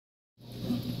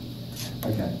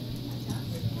Okay.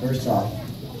 First off,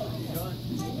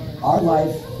 our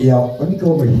life, let me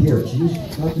go over here.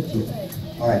 Jeez, look at you.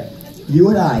 All right. You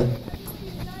and I,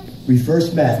 we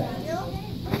first met.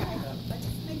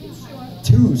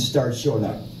 Twos start showing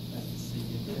up.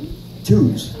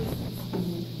 Twos.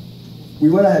 We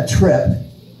went on a trip.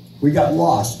 We got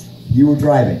lost. You were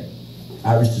driving.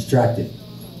 I was distracted.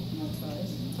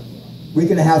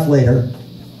 Week and a half later,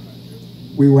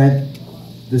 we went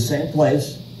the same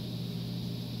place.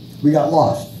 We got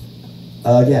lost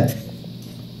again.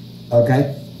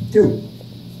 Okay? Two.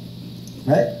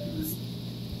 Right?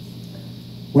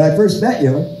 When I first met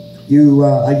you,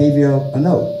 I gave you a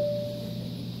note.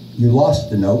 You lost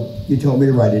the note. You told me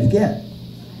to write it again.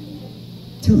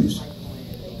 Twos.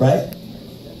 Right?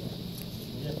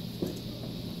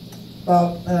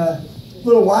 Well, a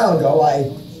little while ago,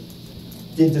 I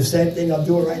did the same thing I'm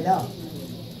doing right now.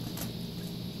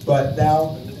 But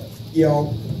now,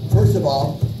 first of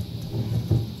all,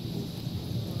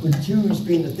 with twos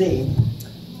being the theme,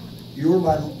 you were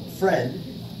my friend,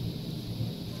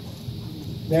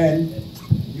 then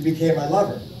you became my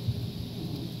lover.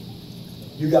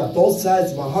 You got both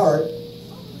sides of my heart.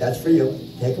 That's for you.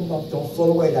 Take them up. Don't float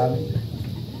away down me.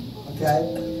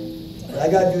 Okay? But I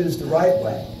got to do this the right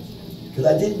way. Because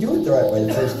I didn't do it the right way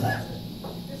the first time.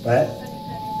 Right?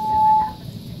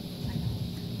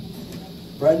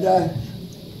 Brenda,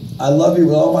 I love you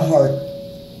with all my heart.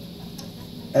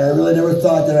 And I really never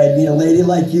thought that I'd meet a lady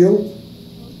like you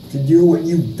to do what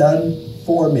you've done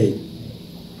for me.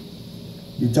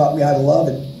 You taught me how to love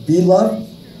and be loved.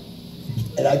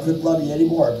 And I couldn't love you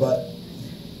anymore. But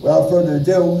without further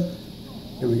ado,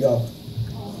 here we go.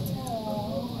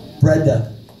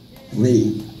 Brenda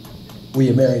Lee, will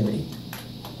you marry me?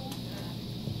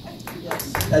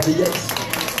 Yes. That's a yes.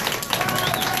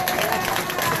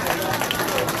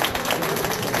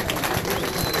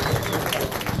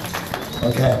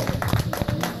 Okay.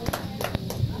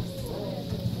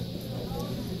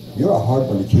 You're a hard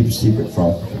one to keep a secret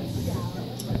from.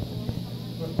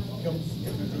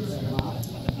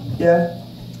 Yeah?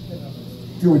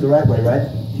 Do it the right way, right?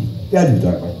 Yeah, do it the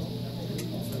right way.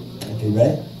 Okay,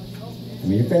 ready? Give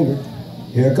me your finger.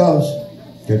 Here it goes.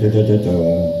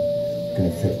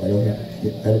 Gonna fit right over here.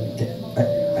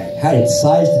 I had it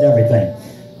sized and everything.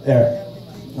 There.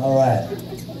 All right.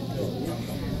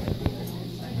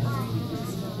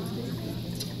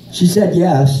 She said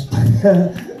yes.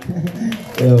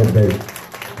 Oh, baby.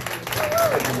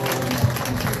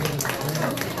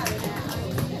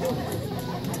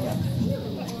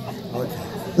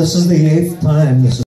 This is the 8th time this is